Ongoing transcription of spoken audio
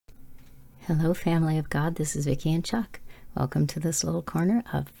Hello, family of God. This is Vicki and Chuck. Welcome to this little corner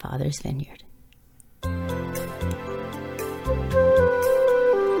of Father's Vineyard.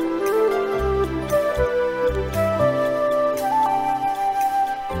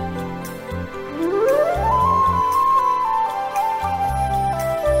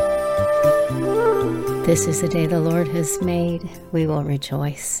 This is the day the Lord has made. We will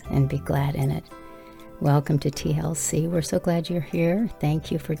rejoice and be glad in it. Welcome to TLC. We're so glad you're here. Thank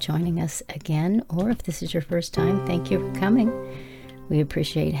you for joining us again. Or if this is your first time, thank you for coming. We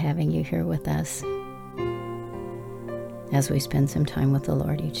appreciate having you here with us as we spend some time with the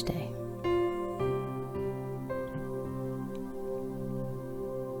Lord each day.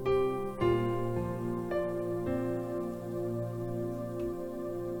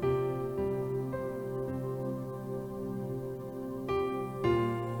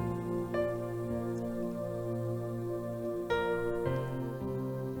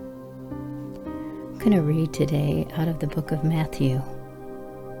 I'm going to read today out of the book of Matthew.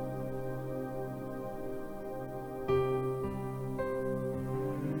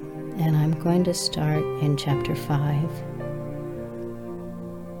 And I'm going to start in chapter 5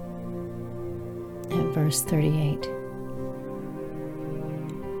 at verse 38.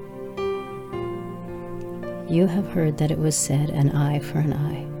 You have heard that it was said, an eye for an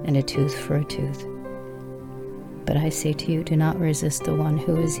eye and a tooth for a tooth. But I say to you, do not resist the one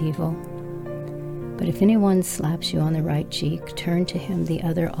who is evil. But if anyone slaps you on the right cheek, turn to him the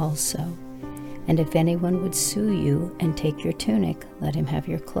other also. And if anyone would sue you and take your tunic, let him have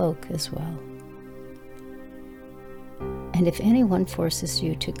your cloak as well. And if anyone forces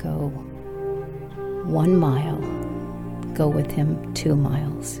you to go 1 mile, go with him 2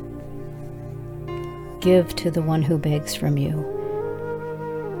 miles. Give to the one who begs from you,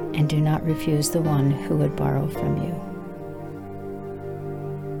 and do not refuse the one who would borrow from you.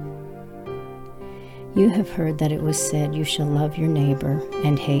 You have heard that it was said, you shall love your neighbor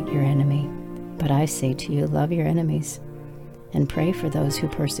and hate your enemy. But I say to you, love your enemies, and pray for those who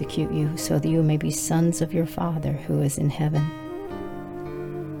persecute you, so that you may be sons of your Father who is in heaven.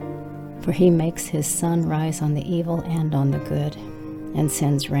 For he makes his sun rise on the evil and on the good, and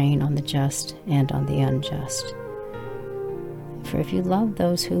sends rain on the just and on the unjust. For if you love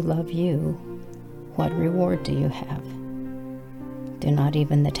those who love you, what reward do you have? Do not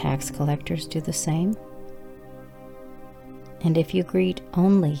even the tax collectors do the same? And if you greet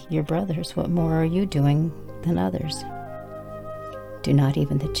only your brothers, what more are you doing than others? Do not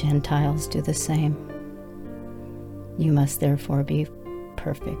even the Gentiles do the same? You must therefore be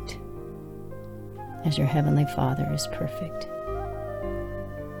perfect, as your heavenly Father is perfect.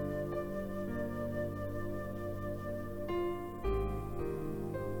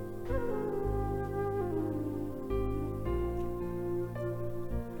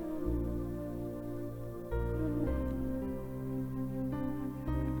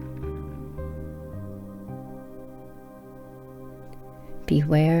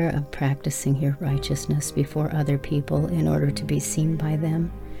 Beware of practicing your righteousness before other people in order to be seen by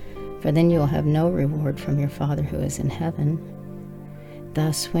them, for then you will have no reward from your Father who is in heaven.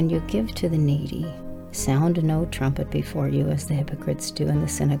 Thus, when you give to the needy, sound no trumpet before you as the hypocrites do in the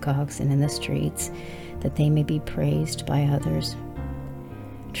synagogues and in the streets, that they may be praised by others.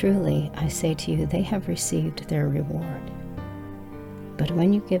 Truly, I say to you, they have received their reward. But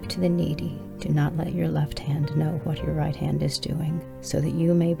when you give to the needy, do not let your left hand know what your right hand is doing, so that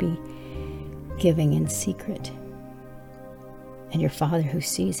you may be giving in secret. And your Father who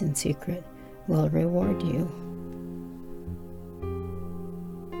sees in secret will reward you.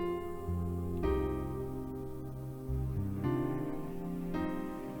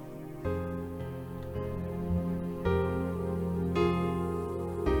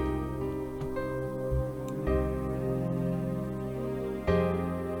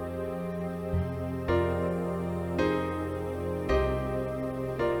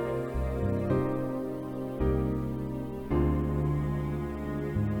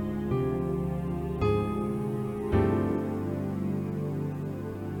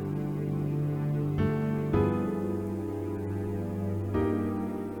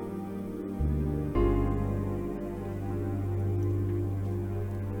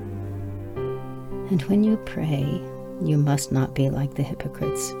 And when you pray, you must not be like the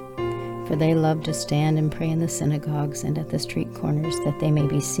hypocrites, for they love to stand and pray in the synagogues and at the street corners, that they may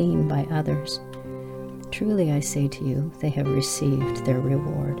be seen by others. Truly I say to you, they have received their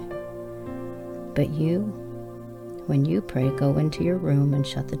reward. But you, when you pray, go into your room and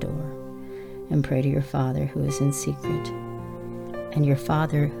shut the door, and pray to your Father who is in secret. And your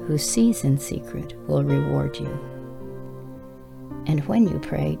Father who sees in secret will reward you. And when you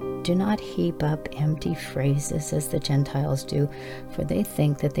pray, do not heap up empty phrases as the Gentiles do, for they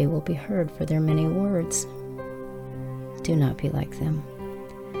think that they will be heard for their many words. Do not be like them,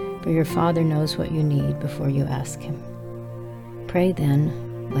 for your Father knows what you need before you ask Him. Pray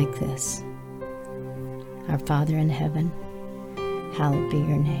then like this: Our Father in heaven, hallowed be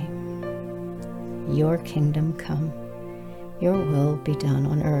your name. Your kingdom come, your will be done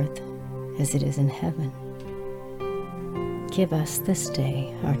on earth as it is in heaven. Give us this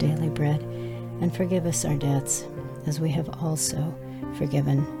day our daily bread, and forgive us our debts, as we have also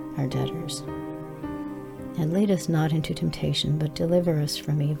forgiven our debtors. And lead us not into temptation, but deliver us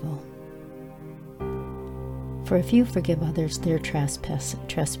from evil. For if you forgive others their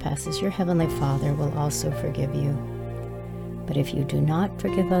trespasses, your heavenly Father will also forgive you. But if you do not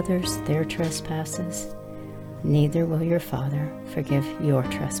forgive others their trespasses, neither will your Father forgive your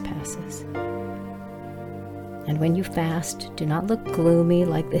trespasses. And when you fast, do not look gloomy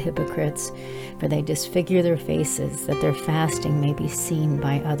like the hypocrites, for they disfigure their faces, that their fasting may be seen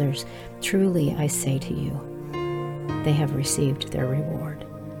by others. Truly, I say to you, they have received their reward.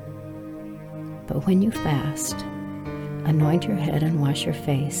 But when you fast, anoint your head and wash your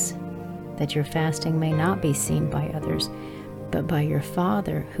face, that your fasting may not be seen by others, but by your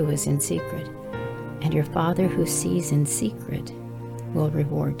Father who is in secret. And your Father who sees in secret will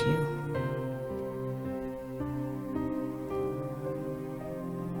reward you.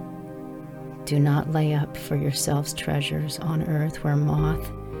 Do not lay up for yourselves treasures on earth where moth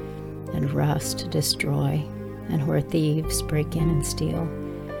and rust destroy, and where thieves break in and steal.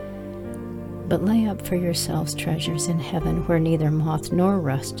 But lay up for yourselves treasures in heaven where neither moth nor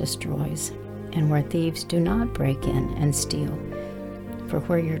rust destroys, and where thieves do not break in and steal. For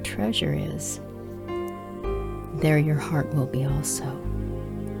where your treasure is, there your heart will be also.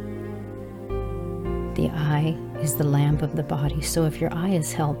 The eye is the lamp of the body, so if your eye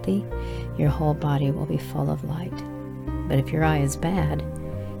is healthy, your whole body will be full of light. But if your eye is bad,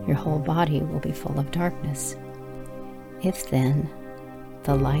 your whole body will be full of darkness. If then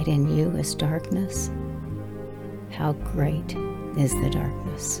the light in you is darkness, how great is the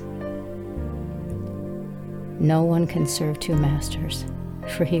darkness? No one can serve two masters,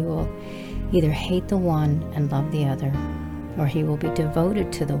 for he will either hate the one and love the other, or he will be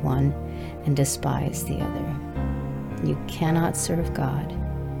devoted to the one and despise the other. You cannot serve God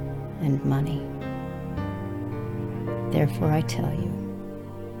and money. Therefore I tell you,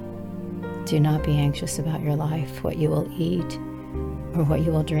 do not be anxious about your life, what you will eat or what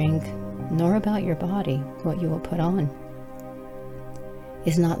you will drink, nor about your body, what you will put on.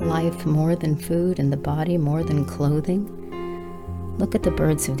 Is not life more than food, and the body more than clothing? Look at the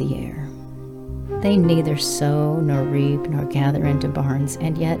birds of the air. They neither sow nor reap nor gather into barns,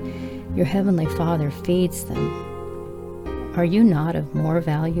 and yet your heavenly Father feeds them. Are you not of more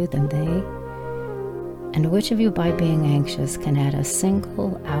value than they? And which of you, by being anxious, can add a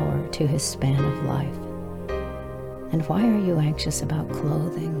single hour to his span of life? And why are you anxious about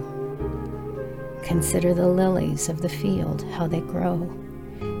clothing? Consider the lilies of the field, how they grow.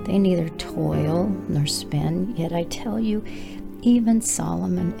 They neither toil nor spin, yet I tell you, even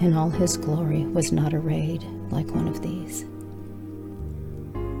Solomon in all his glory was not arrayed like one of these.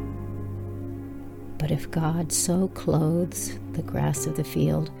 But if God so clothes the grass of the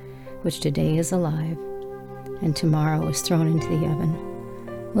field, which today is alive, and tomorrow is thrown into the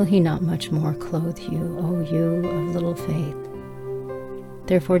oven, will he not much more clothe you, O you of little faith?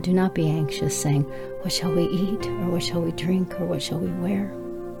 Therefore do not be anxious, saying, what shall we eat, or what shall we drink, or what shall we wear?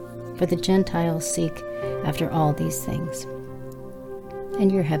 For the Gentiles seek after all these things,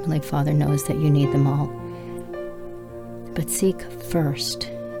 and your heavenly Father knows that you need them all. But seek first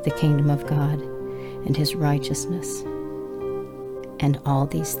the kingdom of God and his righteousness, and all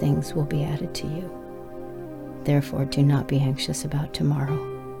these things will be added to you. Therefore do not be anxious about tomorrow,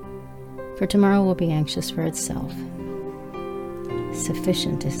 for tomorrow will be anxious for itself.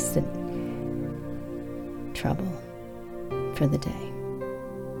 Sufficient is the trouble for the day.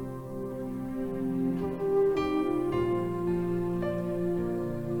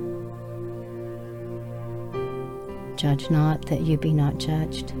 Judge not that you be not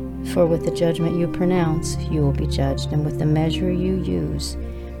judged, for with the judgment you pronounce, you will be judged, and with the measure you use,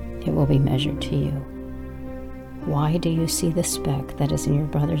 it will be measured to you. Why do you see the speck that is in your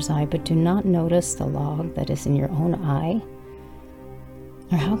brother's eye, but do not notice the log that is in your own eye?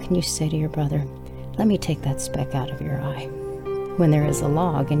 Or how can you say to your brother, let me take that speck out of your eye, when there is a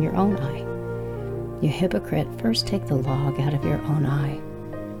log in your own eye? You hypocrite, first take the log out of your own eye,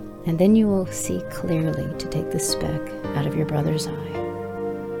 and then you will see clearly to take the speck out of your brother's eye.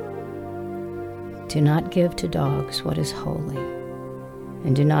 Do not give to dogs what is holy,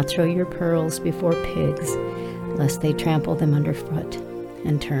 And do not throw your pearls before pigs, lest they trample them underfoot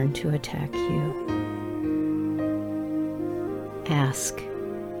and turn to attack you. Ask,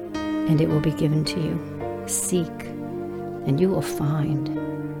 and it will be given to you. Seek, and you will find.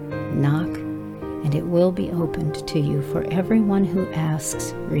 Knock, and it will be opened to you. For everyone who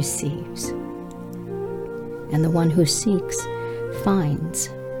asks receives, and the one who seeks finds,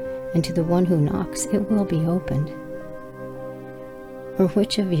 and to the one who knocks it will be opened. Or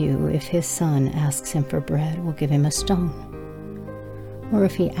which of you, if his son asks him for bread, will give him a stone? Or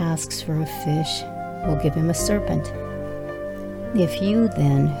if he asks for a fish, will give him a serpent? If you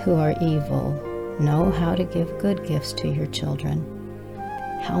then, who are evil, know how to give good gifts to your children,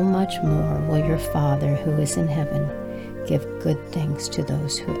 how much more will your Father who is in heaven give good things to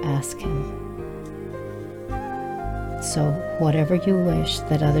those who ask him? So whatever you wish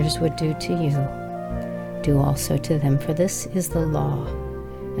that others would do to you, do also to them, for this is the law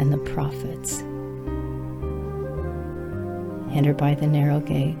and the prophets. Enter by the narrow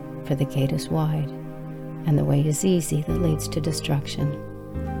gate, for the gate is wide, and the way is easy that leads to destruction.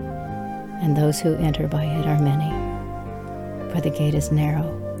 And those who enter by it are many. For the gate is narrow,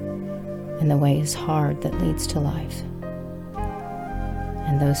 and the way is hard that leads to life.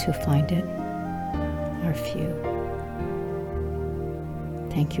 And those who find it are few.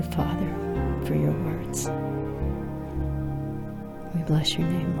 Thank you, Father, for your words. We bless your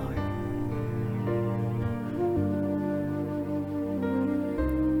name, Lord.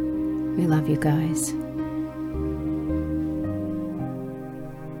 We love you guys.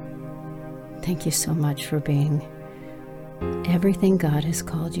 Thank you so much for being everything God has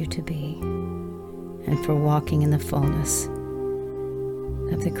called you to be, and for walking in the fullness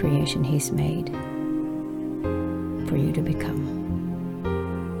of the creation He's made for you to become.